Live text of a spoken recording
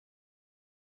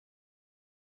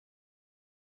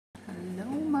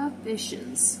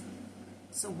fishes.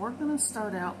 So we're going to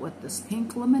start out with this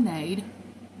pink lemonade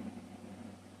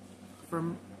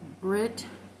from BrittBrat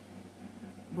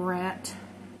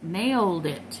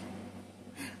Nailed'it.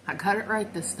 I got it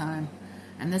right this time.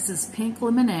 And this is pink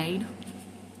lemonade.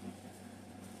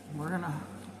 We're going to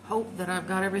hope that I've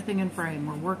got everything in frame.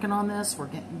 We're working on this. We're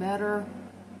getting better.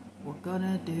 We're going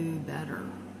to do better.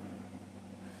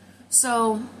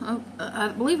 So, I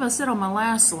believe I said on my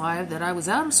last live that I was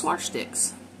out of swatch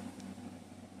sticks.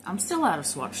 I'm still out of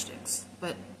swatch sticks.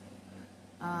 But,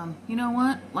 you know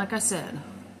what? Like I said,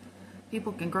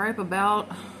 people can gripe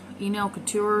about Nail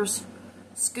Couture's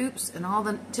scoops and all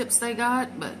the tips they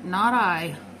got, but not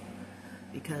I.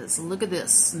 Because look at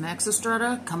this,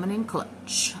 Maxi coming in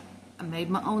clutch. I made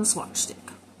my own swatch stick.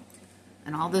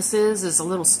 And all this is a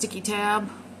little sticky tab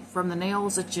from the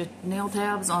nails that you nail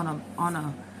tabs on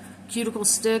a cuticle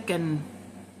stick, and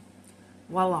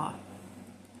voila.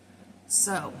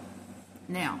 So,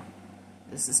 now,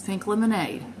 this is pink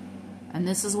lemonade. And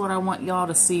this is what I want y'all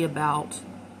to see about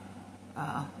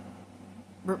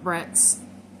BrittBrat's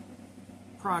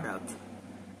product.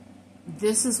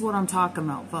 This is what I'm talking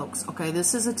about, folks. Okay,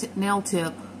 this is a nail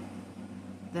tip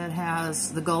that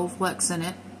has the gold flecks in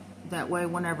it. That way,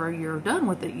 whenever you're done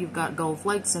with it, you've got gold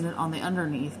flakes in it on the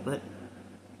underneath. But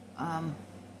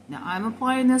now I'm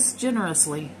applying this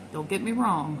generously. Don't get me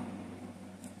wrong.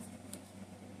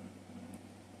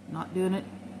 Not doing it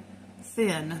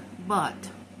thin, but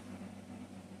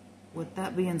with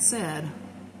that being said,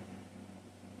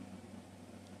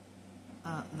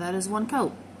 that is one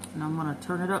coat. And I'm going to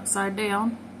turn it upside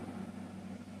down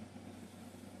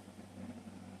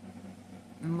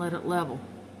and let it level.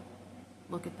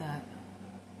 Look at that.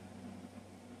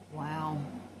 Wow.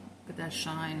 Look at that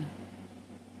shine.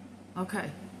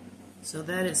 Okay. So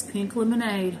that is pink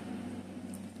lemonade.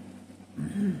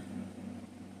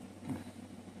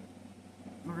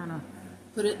 We're going to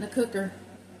put it in the cooker.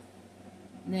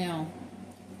 Now,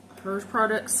 her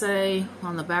products say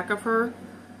on the back of her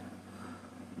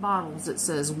bottles it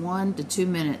says 1 to 2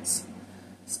 minutes.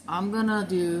 So I'm gonna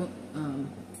do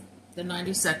the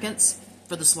 90 seconds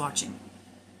for the swatching.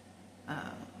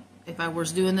 If I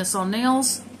was doing this on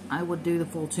nails, I would do the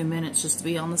full 2 minutes just to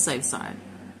be on the safe side.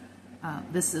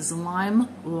 This is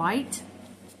Limelight,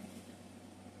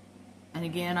 and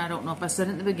again, I don't know if I said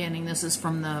it in the beginning, this is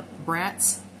from the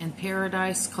Brats in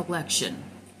Paradise collection.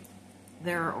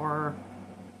 There are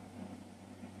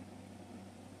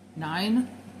 9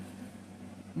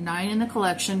 in the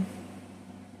collection.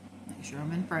 Make sure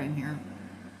I'm in frame here.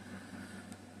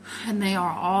 And they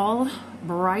are all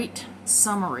bright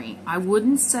summery. I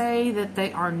wouldn't say that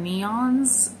they are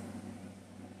neons,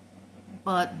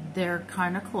 but they're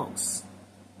kind of close.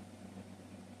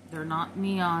 They're not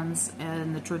neons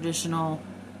and the traditional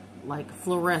like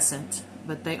fluorescent,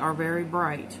 but they are very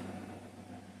bright.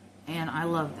 And I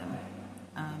love them.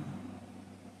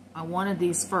 I wanted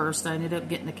these first. I ended up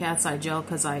getting the cat's eye gel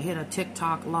because I hit a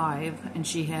TikTok live and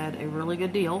she had a really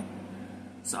good deal.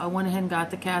 So I went ahead and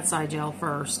got the cat's eye gel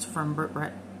first from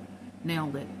BrittBrat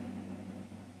Nailed'it.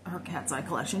 Her cat's eye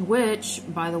collection, which,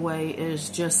 by the way, is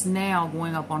just now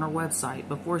going up on her website.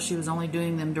 Before she was only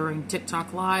doing them during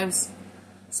TikTok lives.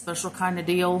 Special kind of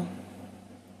deal.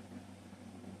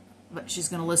 But she's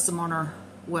going to list them on her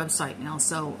website now.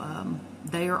 So,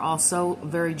 they are also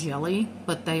very jelly,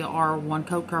 but they are 1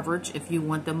 coat coverage. If you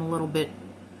want them a little bit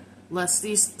less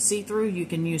see-through, you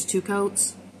can use 2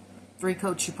 coats. 3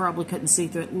 coats, you probably couldn't see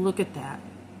through it. Look at that.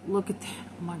 Look at that.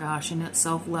 Oh my gosh, and it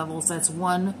self-levels. That's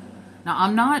 1. Now,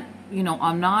 I'm not,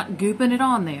 I'm not gooping it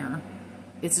on there.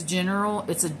 It's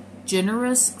a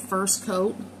generous first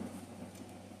coat.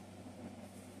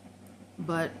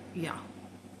 But, yeah.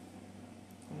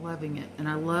 Loving it. And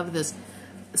I love this.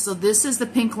 So this is the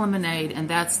pink lemonade, and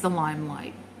that's the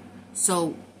Limelight.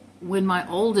 So when my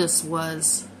oldest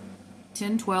was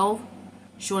 10, 12,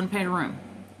 she wouldn't paint a room.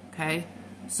 Okay?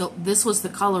 So this was the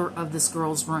color of this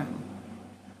girl's room.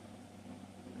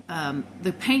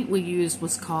 The paint we used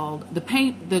was called,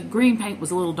 the green paint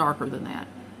was a little darker than that.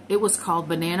 It was called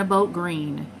Banana Boat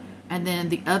Green. And then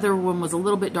the other one was a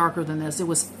little bit darker than this. It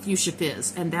was Fuchsia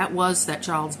Fizz. And that was that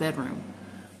child's bedroom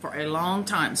for a long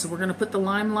time. So we're going to put the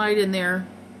Limelight in there,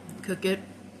 cook it.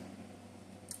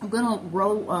 I'm going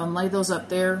to lay those up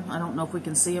there. I don't know if we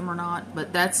can see them or not,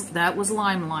 but that was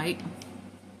Limelight.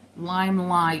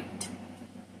 Limelight.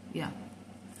 Yeah.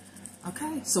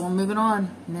 Okay, so we're moving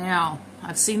on. Now,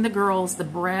 I've seen the girls, the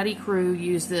Bratty crew,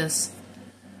 use this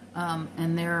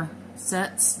in their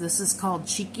sets. This is called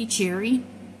Cheeky Cherry.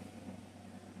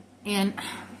 And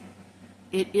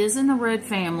it is in the red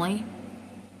family.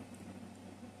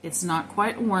 It's not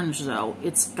quite orange, though.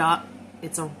 It's got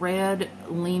It's a red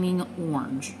leaning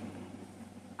orange.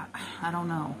 I don't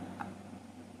know.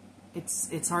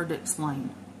 It's hard to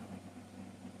explain.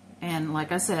 And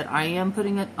like I said, I am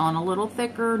putting it on a little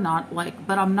thicker, not like,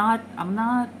 but I'm not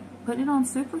putting it on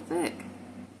super thick.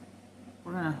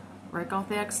 We're gonna rake off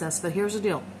the excess, but here's the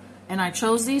deal. And I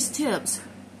chose these tips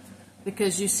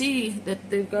because you see that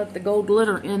they've got the gold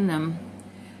glitter in them,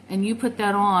 and you put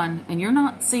that on, and you're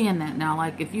not seeing that now.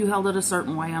 Like if you held it a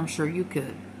certain way, I'm sure you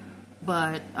could.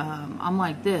 But I'm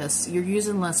like this. You're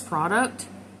using less product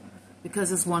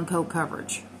because it's one coat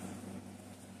coverage.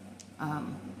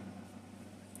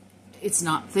 It's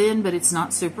not thin, but it's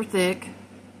not super thick.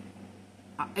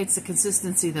 It's a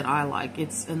consistency that I like.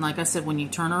 And like I said, when you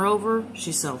turn her over,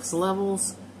 she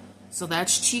self-levels. So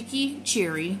that's Cheeky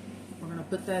Cherry. We're going to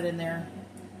put that in there.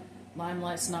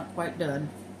 Limelight's not quite done,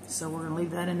 so we're going to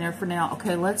leave that in there for now.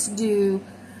 Okay, let's do,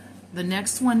 the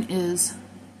next one is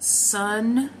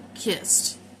Sun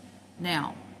Kissed.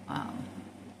 Now,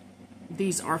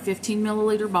 these are 15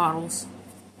 milliliter bottles.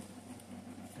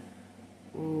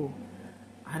 Ooh,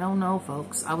 I don't know,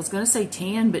 folks. I was going to say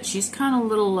tan, but she's kind of a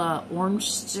little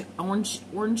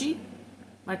orangey.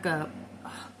 Like a,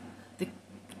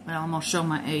 well, I'm going to show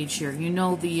my age here. You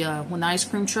know when the ice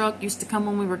cream truck used to come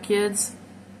when we were kids?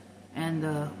 And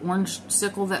the orange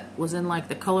sickle that was in like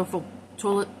the colorful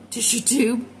toilet tissue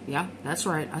tube? Yeah, that's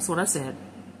right. That's what I said.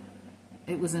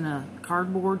 It was in a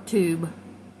cardboard tube.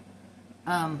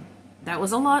 That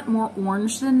was a lot more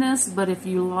orange than this, but if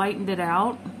you lightened it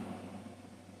out,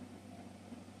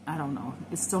 I don't know.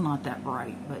 It's still not that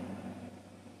bright, but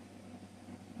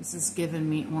this is giving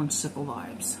me orange sickle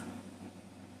vibes.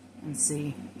 And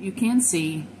see, you can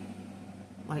see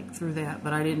like through that,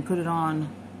 but I didn't put it on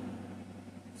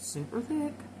super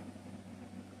thick.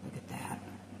 Look at that.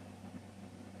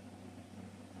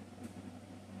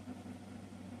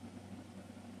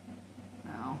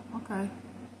 Oh, okay.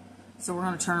 So we're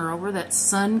going to turn her over. That's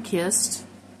Sun Kissed.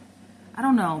 I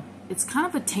don't know. It's kind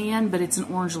of a tan, but it's an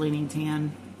orange leaning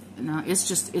tan. No,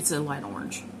 it's a light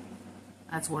orange.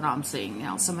 That's what I'm seeing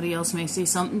now. Somebody else may see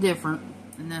something different,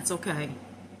 and that's okay.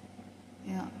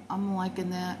 Yeah, I'm liking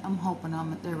that. I'm hoping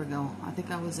there we go. I think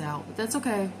I was out, but that's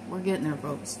okay. We're getting there,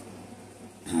 folks.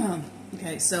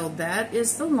 Okay, so that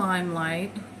is the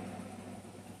Limelight.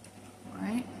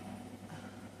 Right?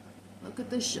 Look at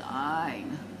the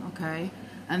shine. Okay.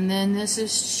 And then this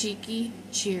is Cheeky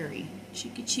Cherry.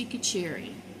 Cheeky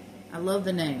Cherry. I love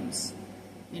the names.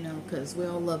 You know, because we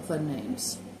all love fun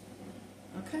names.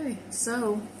 Okay,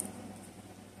 so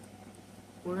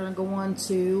we're going to go on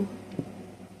to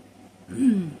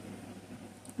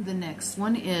the next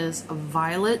one is a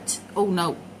Violet. Oh,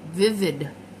 no. Vivid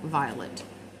Violet.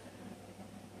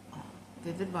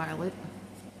 Vivid Violet.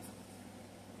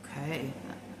 Okay.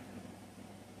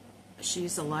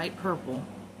 She's a light purple.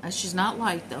 She's not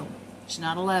light, though. She's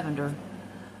not a lavender.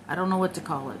 I don't know what to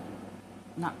call it.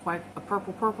 Not quite a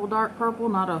purple, dark purple.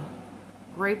 Not a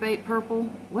grape purple.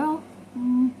 Well,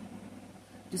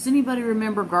 does anybody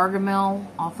remember Gargamel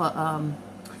off a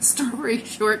strawberry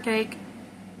shortcake?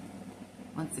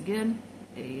 Once again,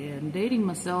 I'm dating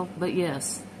myself, but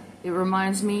yes, it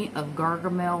reminds me of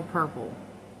Gargamel purple.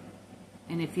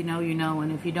 And if you know, you know.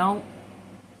 And if you don't,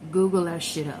 Google that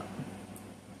shit up.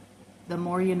 The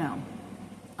more you know.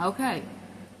 Okay.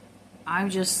 I'm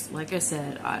just, like I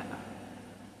said,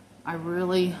 I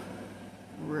really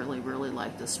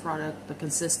like this product. The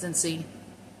consistency,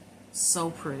 so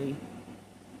pretty.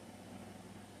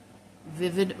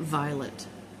 Vivid Violet.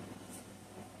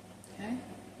 Okay.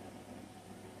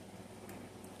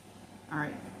 All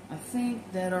right. I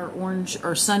think that our orange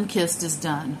or Sun Kissed is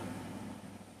done.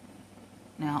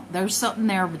 Now there's something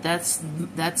there, but that's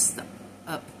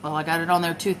well, I got it on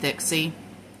there too thick. See,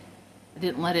 I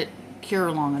didn't let it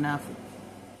cure long enough.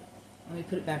 Let me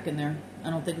put it back in there. I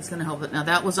don't think it's going to help it. Now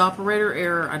that was operator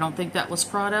error. I don't think that was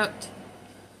product,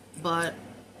 but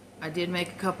I did make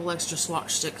a couple extra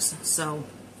swatch sticks, so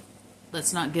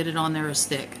let's not get it on there as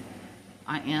thick.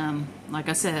 I am, like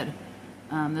I said,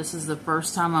 this is the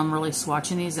first time I'm really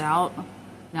swatching these out.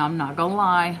 Now I'm not going to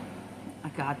lie. I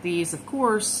got these, of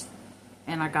course,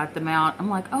 and I got them out. I'm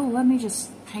like, oh, let me just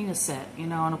paint a set, you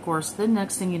know, and of course, the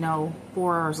next thing you know,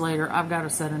 4 hours later, I've got a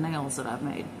set of nails that I've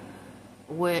made,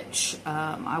 which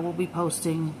I will be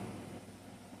posting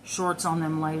shorts on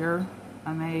them later.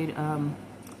 I made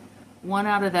one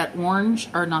out of that orange,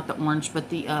 or not the orange, but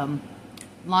the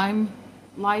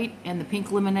Limelight and the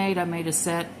pink lemonade. I made a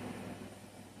set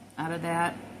out of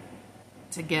that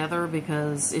together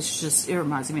because it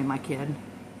reminds me of my kid.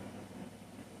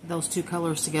 Those two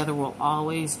colors together will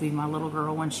always be my little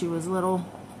girl when she was little,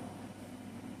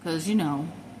 because you know,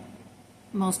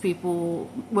 most people,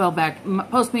 well,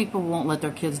 most people won't let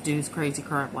their kids do crazy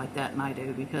crap like that, and I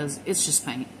do, because it's just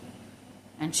paint.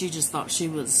 And she just thought she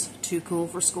was too cool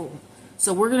for school.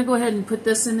 So we're going to go ahead and put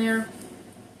this in there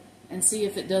and see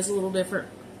if it does a little different.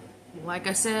 Like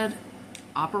I said,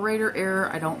 operator error.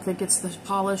 I don't think it's the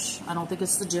polish. I don't think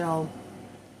it's the gel.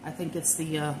 I think it's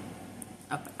the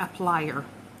applier.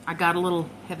 I got a little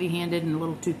heavy-handed and a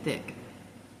little too thick.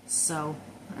 So,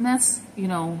 and that's, you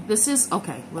know, this is,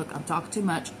 okay, look, I'm talking too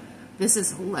much. This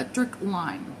is electric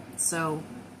lime. So,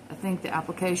 I think the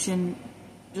application,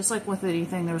 just like with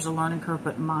anything, there's a learning curve,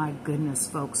 but my goodness,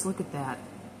 folks, look at that.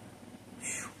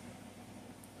 Whew.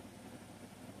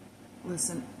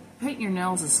 Listen, painting your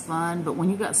nails is fun, but when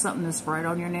you got something this bright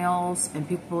on your nails, and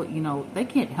people, you know, they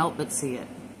can't help but see it.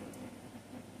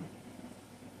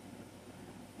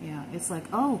 Yeah, it's like,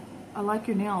 oh, I like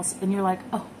your nails. And you're like,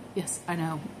 oh, yes, I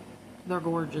know. They're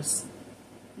gorgeous.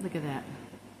 Look at that.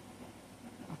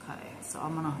 Okay, so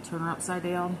I'm going to turn her upside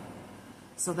down.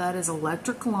 So that is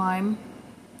electric lime.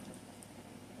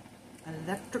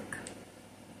 Electric.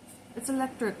 It's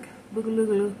electric.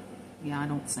 Boogaloo. Yeah, I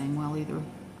don't sing well either.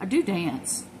 I do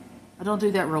dance. I don't do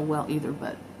that real well either,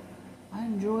 but I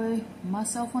enjoy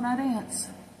myself when I dance.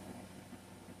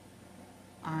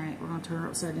 Alright, we're going to turn her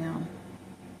upside down.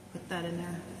 Put that in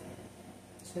there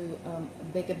to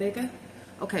bigga.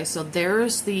 Okay, so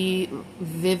there's the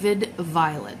Vivid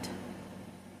Violet.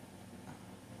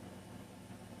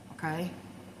 Okay,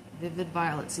 Vivid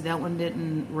Violet. See, that one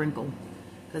didn't wrinkle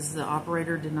because the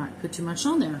operator did not put too much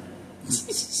on there.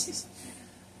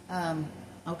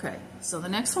 Okay, so the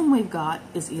next one we've got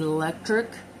is Electric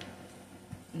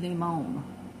Limon.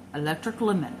 Electric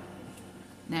Lemon.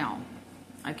 Now,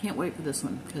 I can't wait for this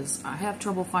one because I have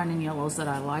trouble finding yellows that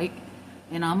I like,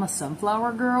 and I'm a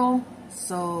sunflower girl,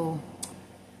 so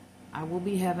I will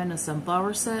be having a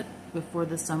sunflower set before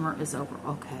the summer is over.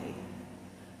 Okay,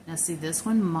 now see, this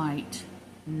one might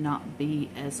not be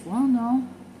as well. No,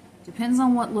 depends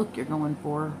on what look you're going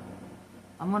for.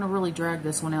 I'm going to really drag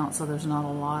this one out so there's not a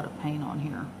lot of paint on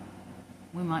here.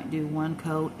 We might do one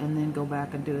coat and then go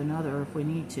back and do another if we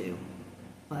need to,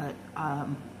 but I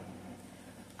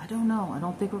don't know. I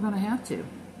don't think we're going to have to.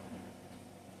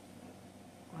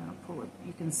 We're going to pull it.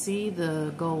 You can see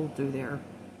the gold through there.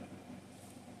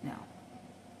 Now,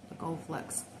 the gold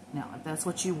flecks. Now, if that's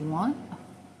what you want,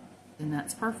 then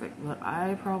that's perfect. But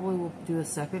I probably will do a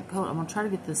second coat. I'm going to try to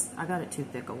get this. I got it too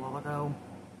thick a while ago.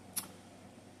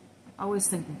 I always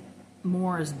think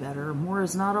more is better. More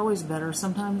is not always better.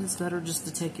 Sometimes it's better just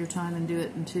to take your time and do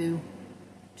it in two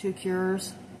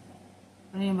cures.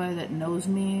 Anybody that knows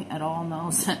me at all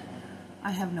knows that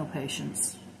I have no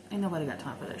patience. Ain't nobody got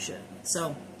time for that shit.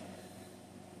 So,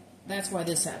 that's why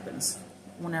this happens.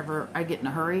 Whenever I get in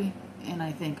a hurry and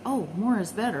I think, oh, more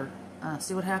is better.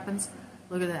 See what happens?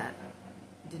 Look at that.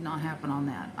 It did not happen on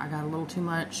that. I got a little too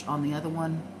much on the other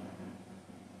one.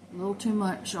 A little too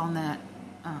much on that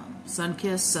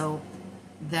Sunkiss, so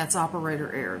that's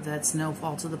operator error. That's no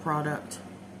fault of the product.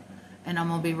 And I'm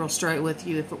going to be real straight with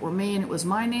you. If it were me and it was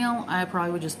my nail, I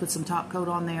probably would just put some top coat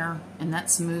on there, and that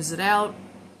smooths it out.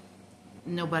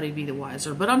 Nobody'd be the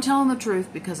wiser. But I'm telling the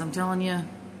truth because I'm telling you,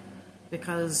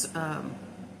 because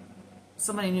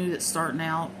somebody new that's starting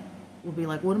out will be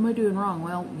like, what am I doing wrong?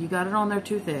 Well, you got it on there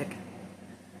too thick,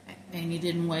 and you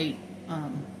didn't wait,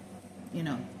 you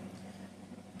know,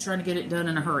 trying to get it done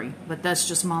in a hurry. But that's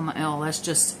just Mama L. That's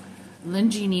just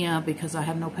Lingenia because I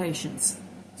have no patience.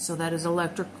 So that is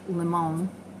Electric Limon,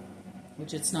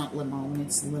 which it's not limon,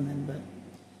 it's lemon, but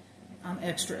I'm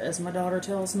extra, as my daughter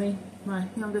tells me, my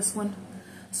youngest one.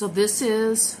 So this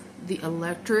is the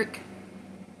Electric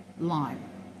Lime,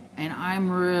 and I'm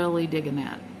really digging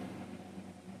that.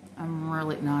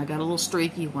 Now I got a little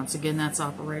streaky. Once again, that's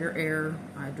operator error.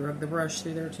 I drug the brush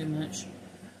through there too much.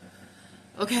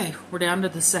 Okay, we're down to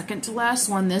the second to last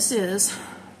one. This is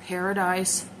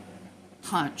Paradise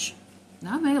Punch.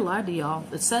 Now, I may have lied to y'all.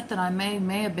 The set that I may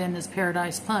have been is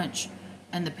Paradise Punch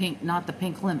and the pink, not the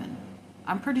pink lemon.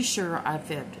 I'm pretty sure I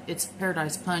fibbed. It's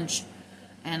Paradise Punch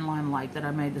and Limelight that I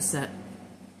made the set.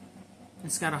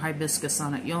 It's got a hibiscus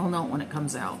on it. You'll know it when it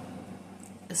comes out.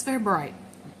 It's very bright.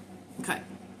 Okay.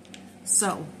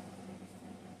 So,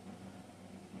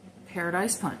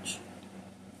 Paradise Punch.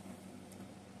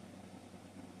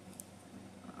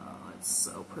 Oh, it's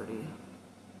so pretty.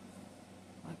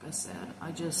 Like I said,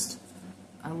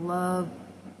 I love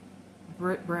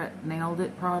BrittBrat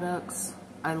Nailed'it products.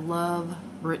 I love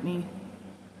Brittany.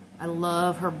 I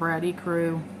love her Bratty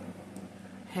crew.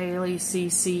 Haley,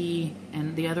 CC,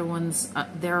 and the other ones.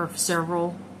 There are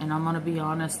several, and I'm going to be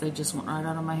honest, they just went right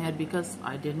out of my head because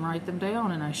I didn't write them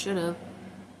down, and I should have.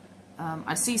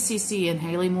 I see CC and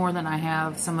Haley more than I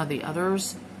have some of the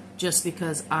others, just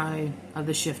because of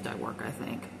the shift I work, I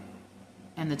think,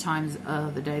 and the times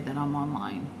of the day that I'm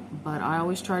online. But I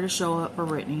always try to show up for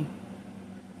Brittany.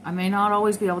 I may not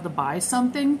always be able to buy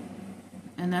something,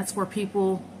 and that's where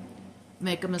people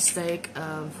make a mistake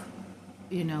of,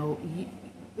 you know,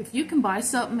 if you can buy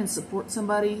something and support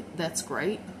somebody, that's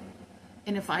great.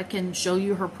 And if I can show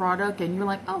you her product and you're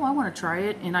like, oh, I want to try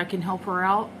it, and I can help her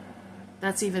out,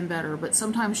 that's even better. But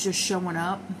sometimes just showing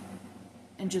up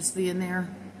and just being there,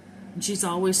 and she's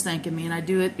always thanking me, and I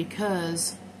do it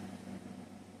because,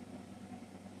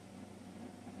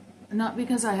 not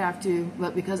because I have to,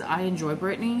 but because I enjoy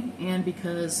Brittany, and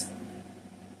because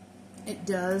it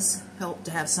does help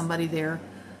to have somebody there.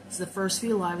 It's the first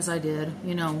few lives I did,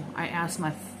 you know, I asked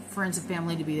my friends and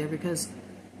family to be there because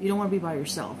you don't want to be by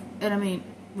yourself. And I mean,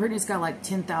 Brittany's got like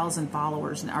 10,000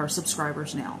 followers or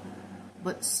subscribers now,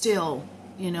 but still,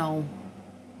 you know,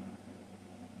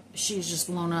 she's just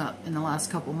blown up in the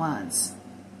last couple months.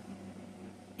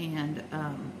 And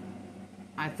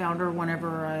I found her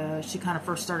whenever she kind of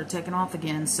first started taking off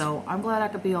again, so I'm glad I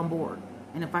could be on board.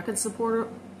 And if I could support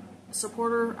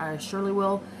her, I surely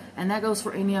will. And that goes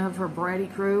for any of her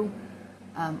Bratty crew.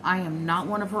 I am not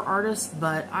one of her artists,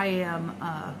 but I am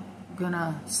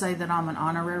gonna say that I'm an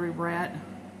honorary brat,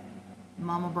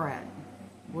 Mama Brat.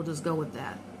 We'll just go with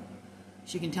that.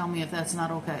 She can tell me if that's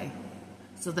not okay.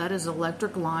 So that is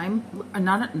electric lime.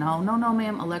 No,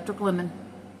 ma'am. Electric lemon.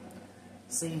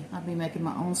 See, I'd be making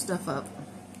my own stuff up.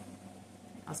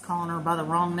 I was calling her by the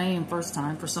wrong name first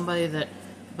time for somebody that,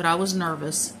 but I was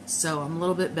nervous, so I'm a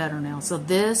little bit better now. So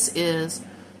this is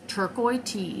turquoise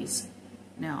tease.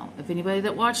 Now, if anybody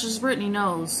that watches Brittany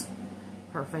knows,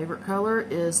 her favorite color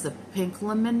is the pink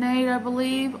lemonade, I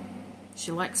believe.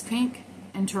 She likes pink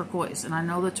and turquoise, and I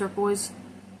know the turquoise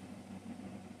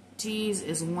tease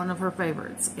is one of her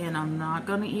favorites, and I'm not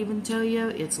going to even tell you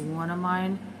it's one of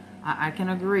mine. I can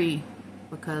agree,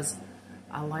 because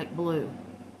I like blue.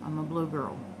 I'm a blue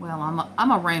girl. Well,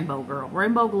 I'm a rainbow girl.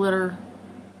 Rainbow glitter.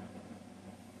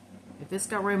 If it's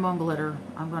got rainbow and glitter,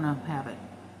 I'm going to have it.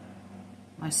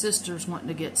 My sister's wanting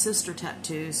to get sister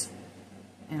tattoos,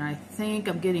 and I think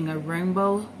I'm getting a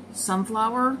rainbow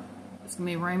sunflower. It's going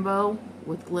to be rainbow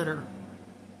with glitter.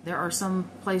 There are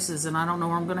some places, and I don't know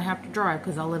where I'm going to have to drive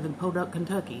because I live in Podunk,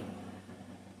 Kentucky,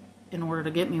 in order to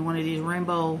get me one of these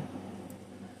rainbow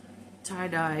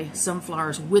tie-dye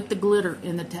sunflowers with the glitter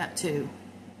in the tattoo.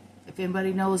 If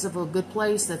anybody knows of a good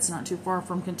place that's not too far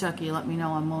from Kentucky, let me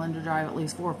know. I'm willing to drive at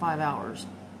least 4 or 5 hours.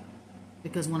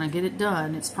 Because when I get it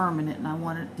done, it's permanent, and I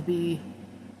want it to be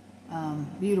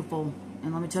beautiful.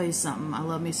 And let me tell you something. I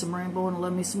love me some rainbow and I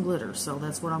love me some glitter. So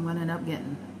that's what I'm going to end up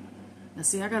getting. Now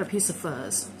see, I got a piece of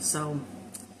fuzz. So,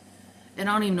 and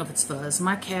I don't even know if it's fuzz.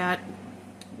 My cat,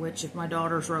 which if my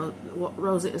daughter's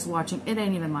Rosa is watching, it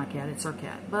ain't even my cat, it's her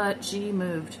cat. But she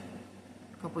moved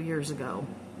a couple years ago,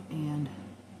 and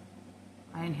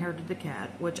I inherited the cat,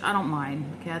 which I don't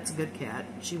mind. The cat's a good cat.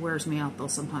 She wears me out though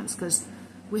sometimes, because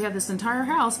we have this entire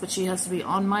house, but she has to be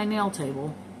on my nail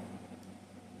table.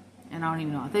 And I don't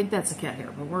even know. I think that's a cat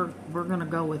hair, but we're gonna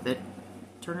go with it.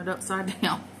 Turn it upside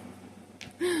down.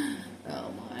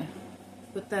 Oh my.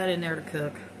 Put that in there to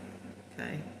cook.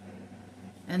 Okay.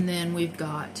 And then we've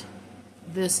got,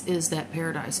 this is that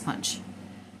Paradise Punch.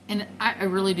 And I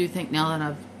really do think, now that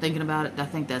I'm thinking about it, I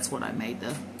think that's what I made.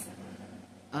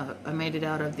 I made it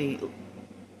out of the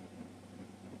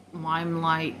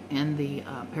Limelight and the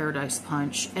Paradise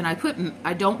Punch. And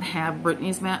I don't have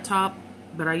Brittany's matte top,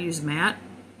 but I use matte.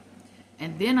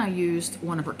 And then I used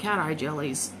one of her cat eye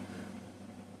jellies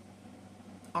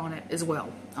on it as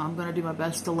well. I'm going to do my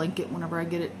best to link it whenever I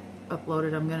get it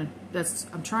uploaded.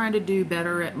 I'm trying to do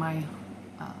better at my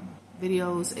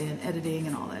videos and editing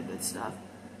and all that good stuff.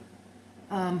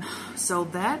 So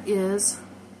that is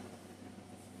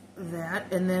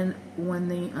that. And then when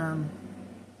the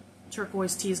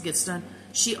turquoise tease gets done,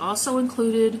 she also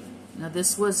included, now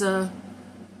this was a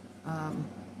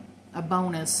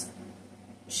bonus.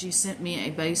 She sent me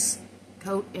a base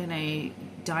coat and a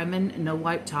diamond no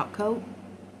wipe top coat.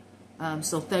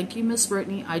 So thank you, Miss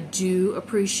Brittany. I do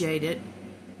appreciate it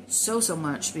so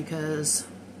much, because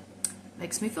it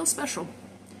makes me feel special.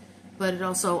 But it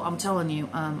also, I'm telling you,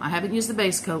 I haven't used the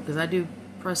base coat because I do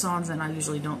press-ons, and I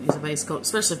usually don't use a base coat,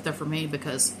 especially if they're for me,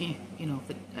 because, you know,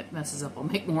 if it messes up, I'll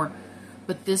make more.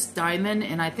 But this diamond,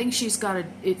 and I think she's got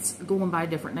it's going by a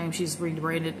different name. She's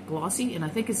rebranded Glossy, and I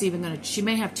think it's even she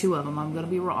may have 2 of them. I'm going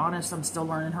to be real honest. I'm still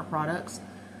learning her products.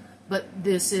 But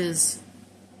this is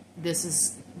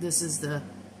the,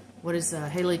 what is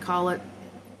Haley call it?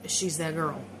 She's that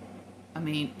girl. I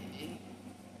mean,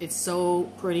 It's so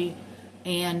pretty,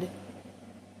 and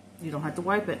you don't have to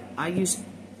wipe it.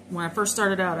 When I first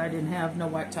started out, I didn't have no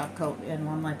wipe top coat, and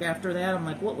I'm like, after that, I'm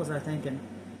like, what was I thinking?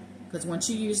 Because once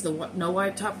you use the no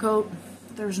wipe top coat,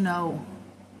 there's no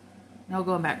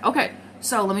going back. Okay,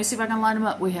 so let me see if I can line them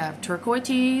up. We have turquoise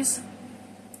tease,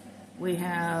 we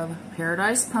have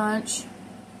paradise punch,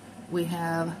 we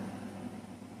have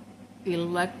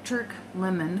electric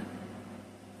lemon,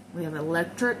 we have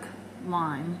electric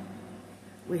lime,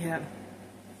 we have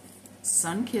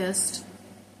sun-kissed.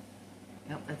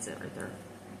 Yep, that's it right there.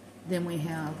 Then we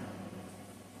have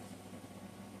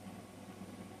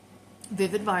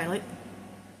vivid violet,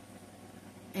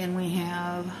 and we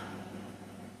have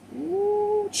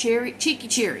cheeky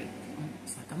cherry.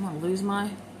 It's like I'm gonna lose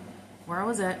where I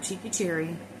was at. Cheeky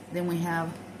cherry. Then we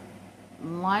have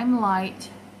limelight,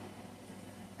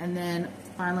 and then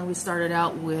finally we started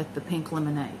out with the pink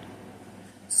lemonade.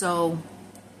 So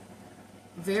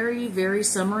very, very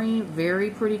summery, very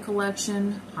pretty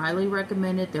collection. Highly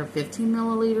recommended. They're 15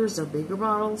 milliliters. They're bigger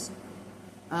bottles.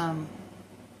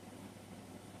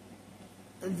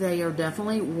 They are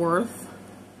definitely worth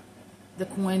the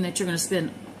coin that you're going to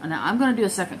spend. Now I'm going to do a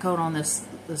second coat on this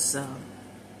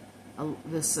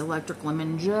electric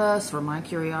lemon just for my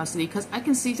curiosity, because I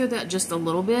can see through that just a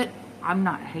little bit. I'm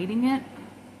not hating it.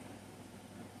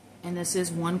 And this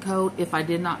is one coat. If I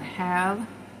did not have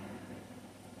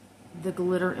the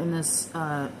glitter in this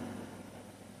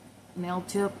nail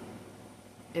tip,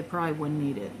 it probably wouldn't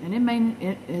need it. And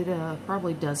it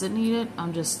probably doesn't need it.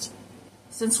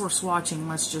 Since we're swatching,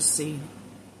 let's just see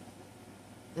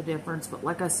the difference. But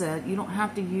like I said, you don't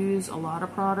have to use a lot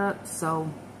of product, so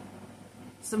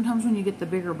sometimes when you get the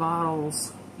bigger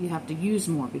bottles, you have to use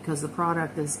more because the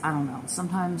product is, I don't know,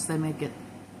 sometimes they make it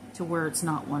to where it's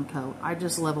not one coat. I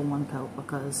just level one coat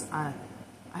because I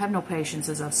have no patience,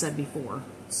 as I've said before.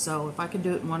 So if I can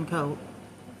do it in one coat,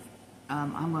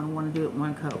 I'm going to want to do it in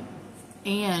one coat.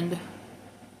 And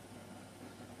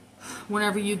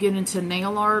whenever you get into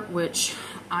nail art, which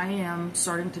I am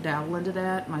starting to dabble into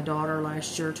that. My daughter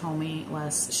last year told me,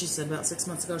 she said about 6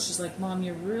 months ago, she's like, Mom,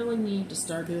 you really need to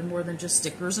start doing more than just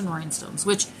stickers and rhinestones,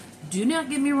 which, do not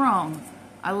get me wrong,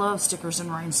 I love stickers and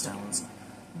rhinestones,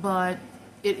 but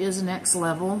it is next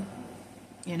level,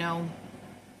 you know,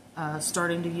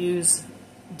 starting to use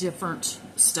different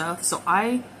stuff. So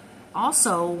I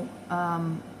also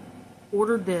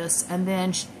ordered this, and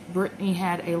then Brittany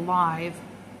had a live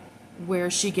where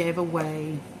she gave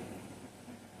away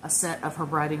a set of her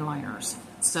Bratty liners.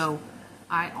 So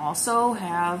I also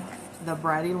have the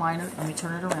Bratty liner. Let me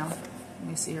turn it around. Let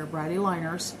me see her Bratty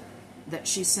liners that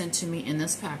she sent to me in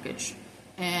this package.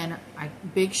 And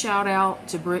big shout out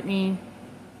to Brittany.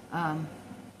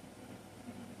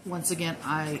 Once again,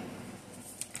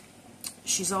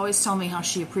 she's always telling me how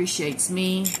she appreciates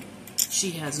me.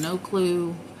 She has no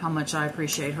clue how much I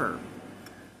appreciate her.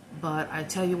 But I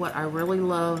tell you what, I really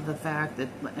love the fact that,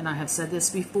 and I have said this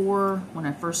before, when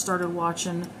I first started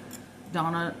watching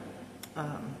Donna,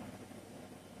 I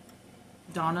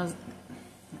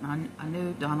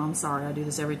knew Donna, I'm sorry, I do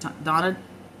this every time. Donna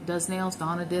does nails,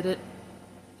 Donna did it.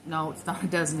 No, it's Donna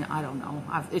does nails, I don't know.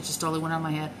 It just totally went out of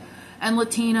my head. And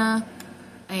Latina,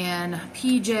 and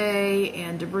PJ,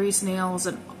 and Debris Nails,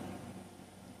 and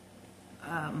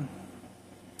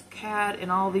Kat,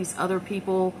 and all these other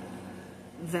people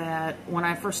that when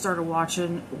I first started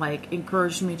watching, like,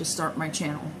 encouraged me to start my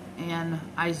channel. And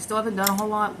I still haven't done a whole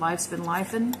lot. Life's been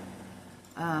lifing.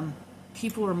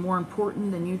 People are more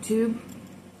important than YouTube.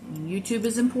 I mean, YouTube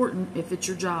is important if it's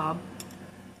your job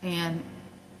and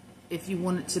if you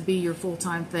want it to be your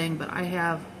full-time thing. But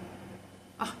I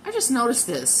just noticed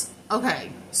this.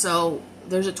 Okay, so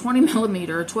there's a 20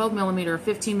 millimeter, a 12 millimeter, a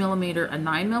 15 millimeter, a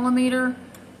 9 millimeter,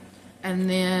 and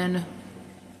then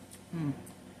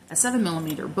a 7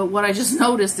 millimeter. But what I just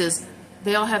noticed is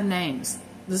they all have names.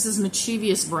 This is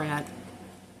Mischievous Brat.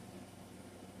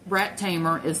 Brat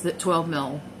Tamer is the 12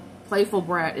 mil. Playful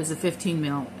Brat is a 15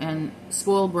 mil. And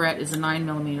Spoiled Brat is a 9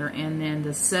 millimeter. And then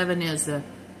the 7 is the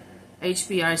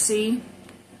HBIC,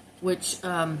 which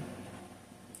I'm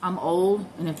old.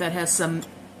 And if that has some...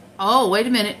 Oh, wait a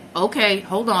minute. Okay,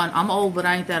 hold on. I'm old, but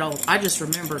I ain't that old. I just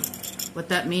remembered what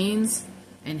that means.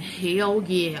 And hell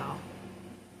yeah.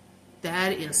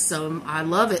 That is so... I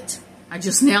love it. I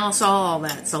just now saw all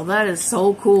that. So that is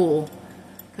so cool.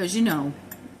 Because, you know,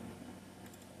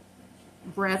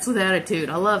 brats with attitude.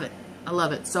 I love it. I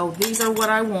love it. So these are what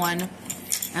I won.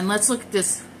 And let's look at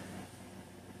this.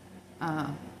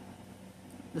 The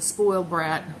Spoiled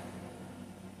Brat.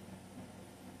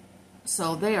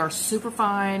 So they are super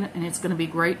fine. And it's going to be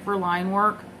great for line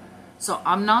work. So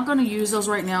I'm not going to use those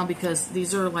right now because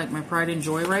these are like my pride and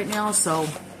joy right now. So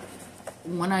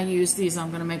when I use these, I'm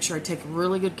going to make sure I take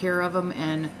really good care of them,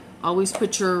 and always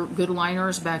put your good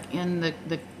liners back in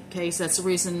the case. That's the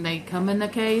reason they come in the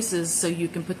case, is so you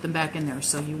can put them back in there.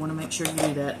 So you want to make sure you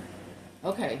do that.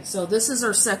 Okay, so this is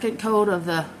our second coat of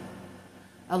the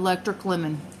electric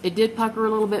lemon. It did pucker a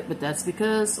little bit, but that's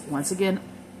because, once again,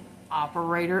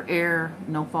 operator error,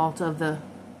 no fault of the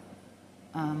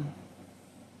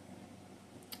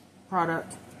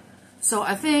product. So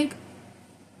I think,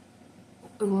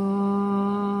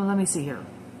 let me see here.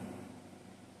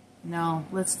 No,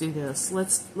 let's do this.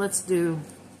 Let's do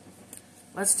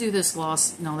this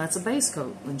gloss. No, that's a base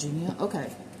coat, Limelight.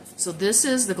 Okay, so this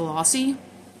is the glossy.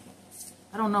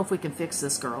 I don't know if we can fix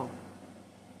this, girl,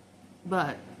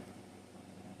 but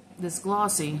this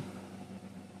glossy,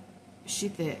 she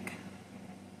thick.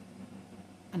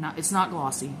 And it's not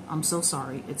glossy. I'm so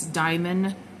sorry. It's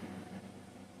diamond.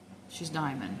 She's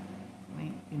diamond. I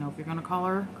mean, you know, if you're gonna call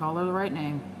her the right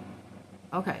name.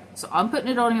 Okay, so I'm putting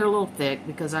it on here a little thick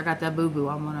because I got that boo-boo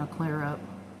I'm gonna clear up.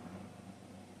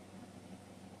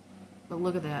 But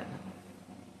look at that.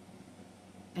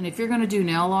 And if you're gonna do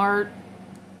nail art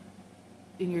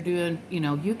and you're doing, you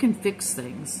know, you can fix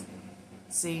things.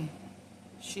 See,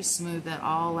 she smoothed that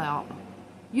all out.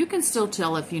 You can still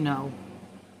tell if you know.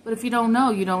 But if you don't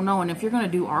know, you don't know. And if you're going to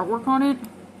do artwork on it,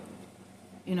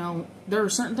 you know, there are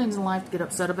certain things in life to get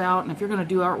upset about. And if you're going to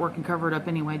do artwork and cover it up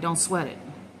anyway, don't sweat it.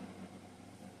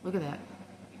 Look at that.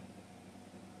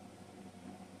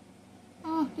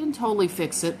 Oh, didn't totally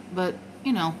fix it, but,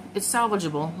 you know, it's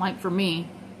salvageable. Like for me,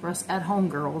 for us at-home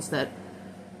girls that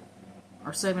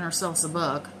are saving ourselves a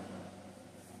buck.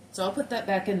 So I'll put that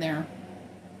back in there.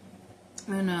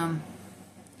 And,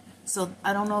 so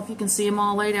I don't know if you can see them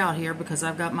all laid out here because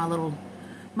I've got my little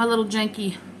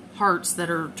janky hearts that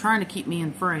are trying to keep me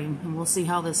in frame, and we'll see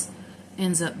how this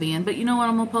ends up being. But you know what,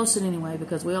 I'm gonna post it anyway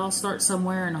because we all start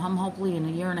somewhere, and hopefully in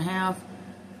a year and a half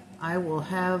I will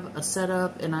have a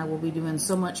setup and I will be doing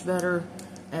so much better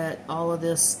at all of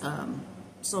this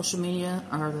social media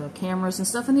or the cameras and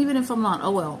stuff. And even if I'm not,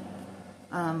 oh well.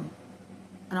 And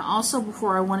also,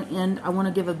 before I want to end, I want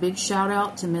to give a big shout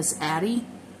out to Miss Addie.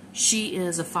 She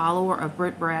is a follower of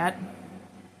BrittBrat,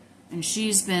 and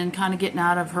she's been kind of getting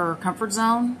out of her comfort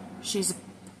zone. She's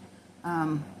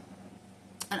an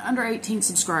under 18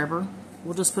 subscriber,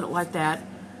 we'll just put it like that,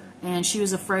 and she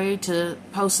was afraid to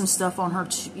post some stuff on her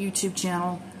YouTube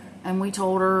channel, and we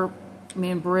told her,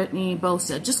 me and Brittany both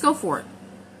said, just go for it.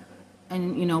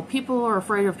 And, you know, people are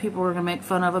afraid of people who are going to make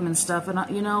fun of them and stuff,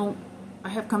 and, you know, I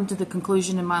have come to the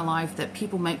conclusion in my life that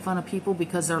people make fun of people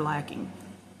because they're lacking.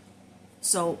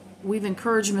 So we've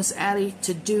encouraged Miss Addie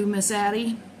to do Miss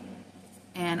Addie,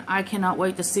 and I cannot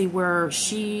wait to see where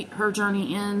her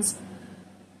journey ends.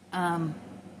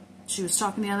 She was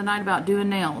talking the other night about doing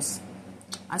nails.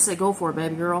 I say go for it,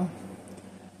 baby girl.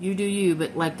 You do you,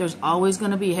 but like there's always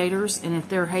going to be haters, and if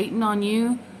they're hating on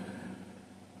you,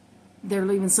 they're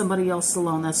leaving somebody else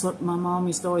alone. That's what my mom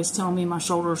used to always tell me. My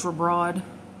shoulders were broad,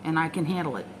 and I can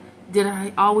handle it. Did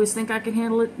I always think I could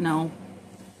handle it? No.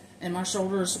 And my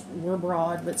shoulders were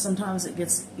broad, but sometimes it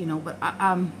gets, you know, but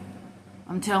I'm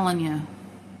telling you,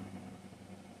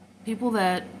 people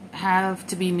that have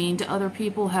to be mean to other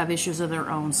people have issues of their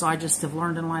own. So I just have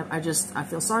learned in life, I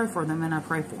feel sorry for them and I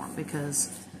pray for them, because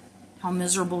how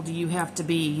miserable do you have to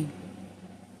be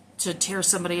to tear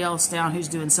somebody else down who's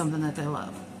doing something that they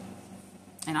love?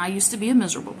 And I used to be a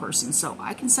miserable person, so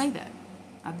I can say that.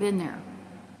 I've been there.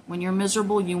 When you're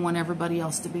miserable, you want everybody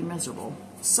else to be miserable.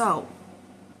 So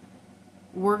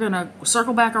we're gonna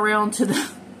circle back around to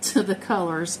the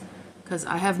colors, because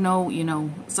I have no, you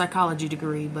know, psychology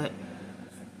degree, but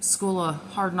School of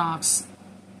Hard Knocks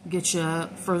gets you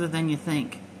further than you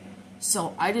think.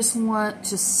 So I just want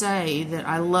to say that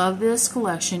I love this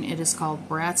collection. It is called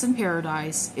Brats in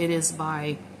Paradise. It is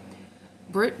by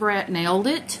BrittBrat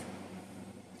Nailed'it.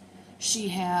 She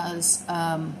has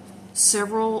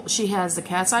several. She has the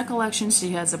Cat's Eye collection. She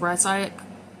has the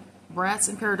Brats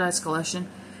in Paradise collection,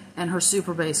 and her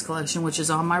Super Base collection, which is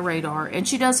on my radar. And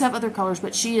she does have other colors,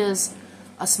 but she is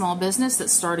a small business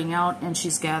that's starting out, and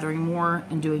she's gathering more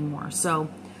and doing more. So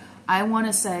I want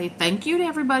to say thank you to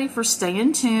everybody for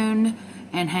staying tuned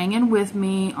and hanging with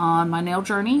me on my nail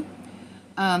journey.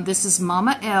 This is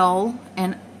Mama L,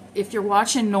 and if you're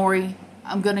watching Nori,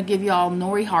 I'm going to give y'all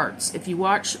Nori hearts. If you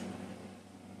watch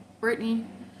Brittany,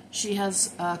 she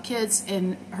has kids,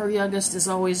 and her youngest is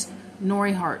always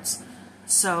Nori hearts.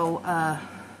 So I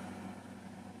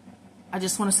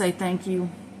just want to say thank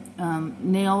you.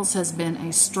 Nails has been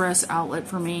a stress outlet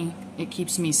for me. It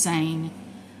keeps me sane,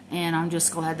 And I'm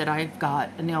just glad that I've got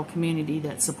a nail community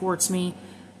that supports me,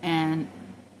 and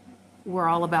we're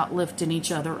all about lifting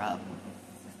each other up.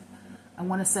 I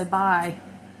want to say bye.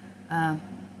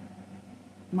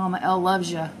 Mama L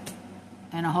loves you,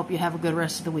 and I hope you have a good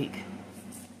rest of the week.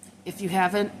 If you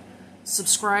haven't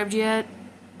subscribed yet,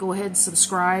 go ahead and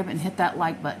subscribe and hit that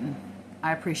like button.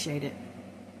 I appreciate it.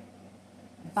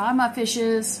 Bye, my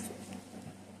fishes.